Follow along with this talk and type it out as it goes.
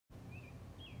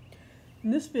In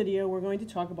this video, we're going to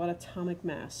talk about atomic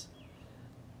mass,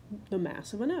 the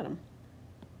mass of an atom.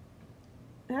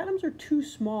 Atoms are too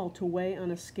small to weigh on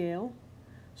a scale,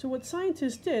 so what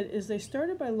scientists did is they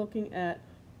started by looking at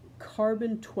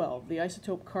carbon-12, the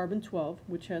isotope carbon-12,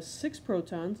 which has 6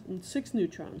 protons and 6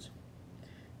 neutrons.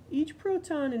 Each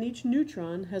proton and each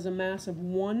neutron has a mass of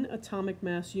 1 atomic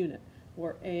mass unit,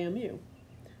 or AMU.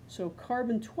 So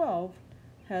carbon-12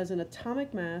 has an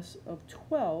atomic mass of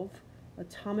 12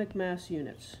 atomic mass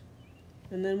units.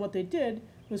 And then what they did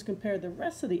was compare the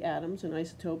rest of the atoms and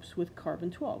isotopes with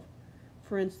carbon-12.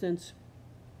 For instance,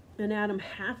 an atom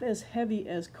half as heavy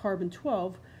as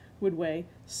carbon-12 would weigh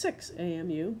 6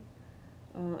 AMU.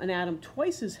 An atom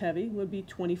twice as heavy would be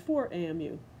 24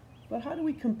 AMU. But how do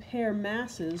we compare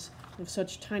masses of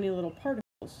such tiny little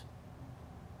particles?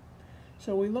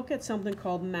 So we look at something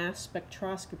called mass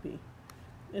spectroscopy.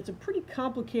 It's a pretty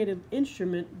complicated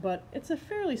instrument, but it's a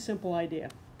fairly simple idea.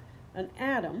 An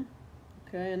atom,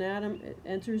 it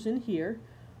enters in here,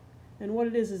 and what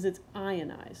it is it's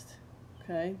ionized,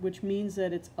 which means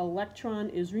that its electron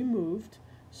is removed,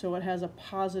 so it has a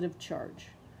positive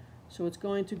charge. So it's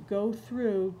going to go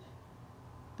through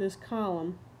this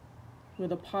column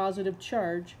with a positive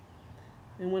charge,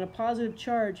 and when a positive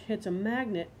charge hits a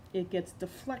magnet, it gets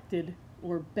deflected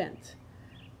or bent.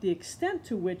 The extent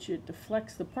to which it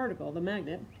deflects the particle, the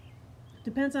magnet,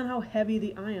 depends on how heavy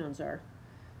the ions are.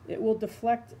 It will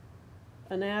deflect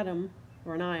an atom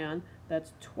or an ion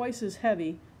that's twice as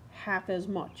heavy half as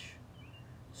much.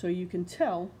 So you can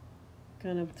tell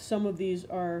some of these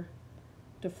are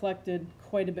deflected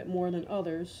quite a bit more than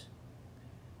others.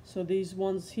 So these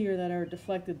ones here that are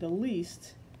deflected the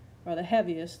least are the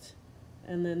heaviest,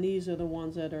 and then these are the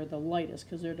ones that are the lightest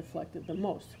because they're deflected the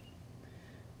most.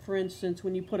 For instance,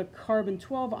 when you put a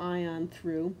carbon-12 ion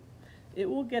through, it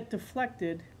will get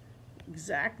deflected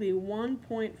exactly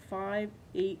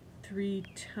 1.583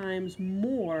 times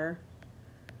more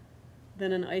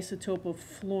than an isotope of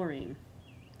fluorine.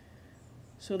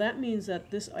 So that means that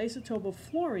this isotope of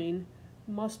fluorine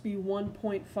must be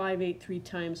 1.583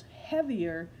 times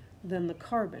heavier than the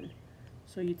carbon.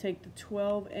 So you take the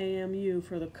 12 AMU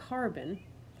for the carbon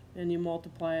and you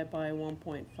multiply it by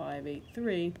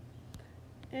 1.583,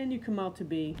 and you come out to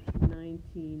be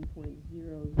 19.00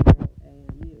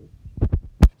 AMU.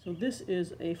 So this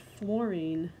is a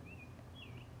fluorine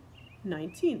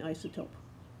 19 isotope.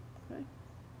 Let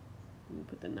me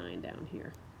put the 9 down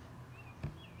here.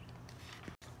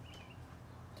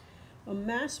 A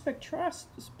mass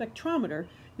spectrometer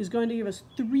is going to give us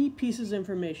 3 pieces of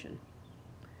information.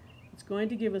 It's going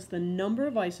to give us the number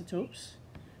of isotopes.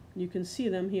 You can see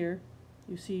them here.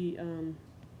 You see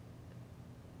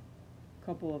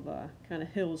couple of kind of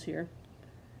hills here.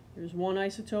 There's 1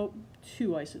 isotope,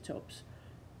 2 isotopes.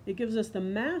 It gives us the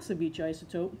mass of each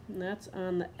isotope, and that's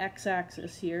on the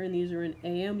x-axis here, and these are in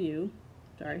AMU.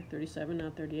 Sorry, 37,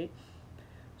 not 38.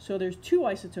 So there's 2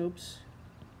 isotopes,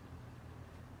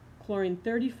 chlorine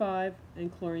 35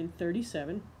 and chlorine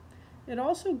 37. It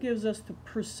also gives us the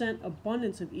percent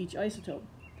abundance of each isotope.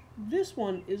 This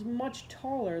one is much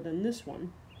taller than this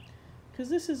one, because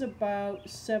this is about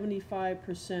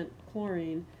 75%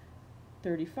 chlorine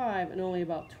 35 and only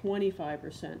about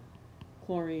 25%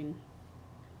 chlorine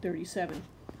 37.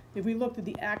 If we looked at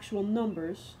the actual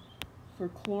numbers for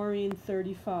chlorine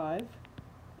 35,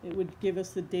 it would give us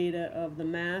the data of the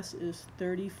mass is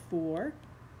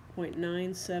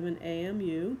 34.97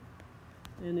 AMU,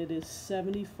 and it is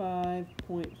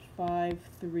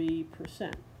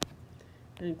 75.53%.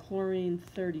 And chlorine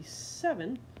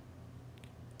 37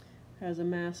 has a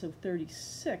mass of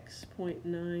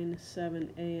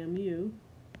 36.97 AMU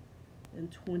and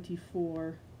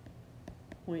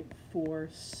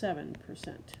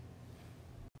 24.47%.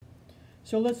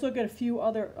 So let's look at a few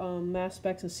other mass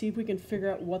specs and see if we can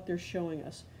figure out what they're showing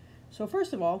us. So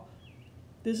first of all,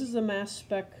 this is a mass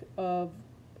spec of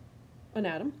an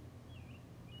atom.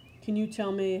 Can you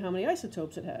tell me how many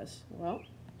isotopes it has? Well,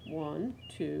 1,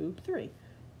 2, 3.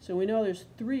 So we know there's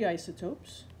 3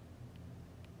 isotopes.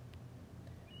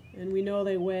 And we know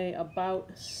they weigh about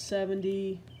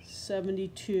 70,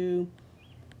 72,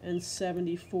 and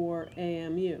 74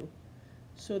 AMU.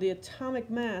 So the atomic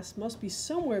mass must be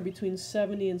somewhere between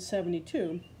 70 and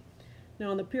 72.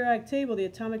 Now on the periodic table, the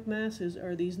atomic masses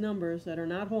are these numbers that are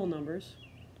not whole numbers.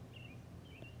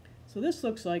 So this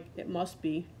looks like it must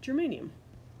be germanium.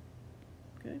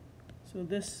 So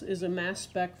this is a mass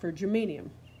spec for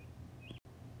germanium.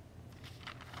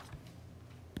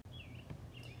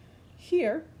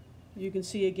 Here, you can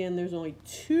see again there's only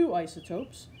 2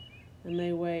 isotopes, and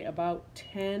they weigh about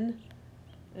 10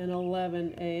 and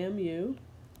 11 AMU.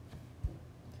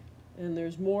 and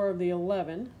there's more of the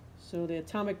 11. So the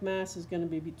atomic mass is going to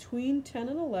be between 10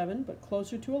 and 11, but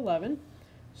closer to 11.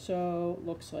 So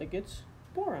looks like it's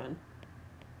boron.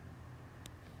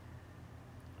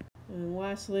 And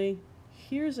lastly,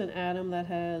 here's an atom that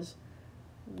has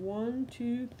 1,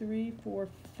 2, 3, 4,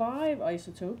 5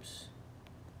 isotopes.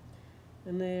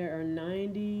 And there are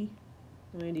 90,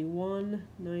 91,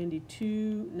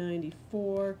 92,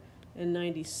 94, and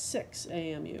 96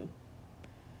 AMU.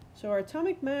 So our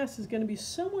atomic mass is going to be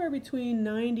somewhere between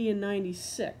 90 and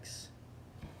 96.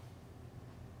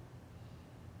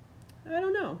 I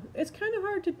don't know. It's kind of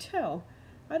hard to tell.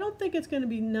 I don't think it's going to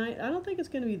be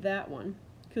that one,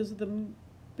 because the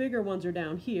bigger ones are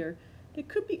down here. It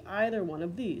could be either one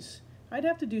of these. I'd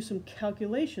have to do some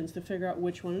calculations to figure out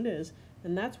which one it is,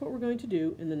 and that's what we're going to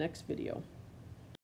do in the next video.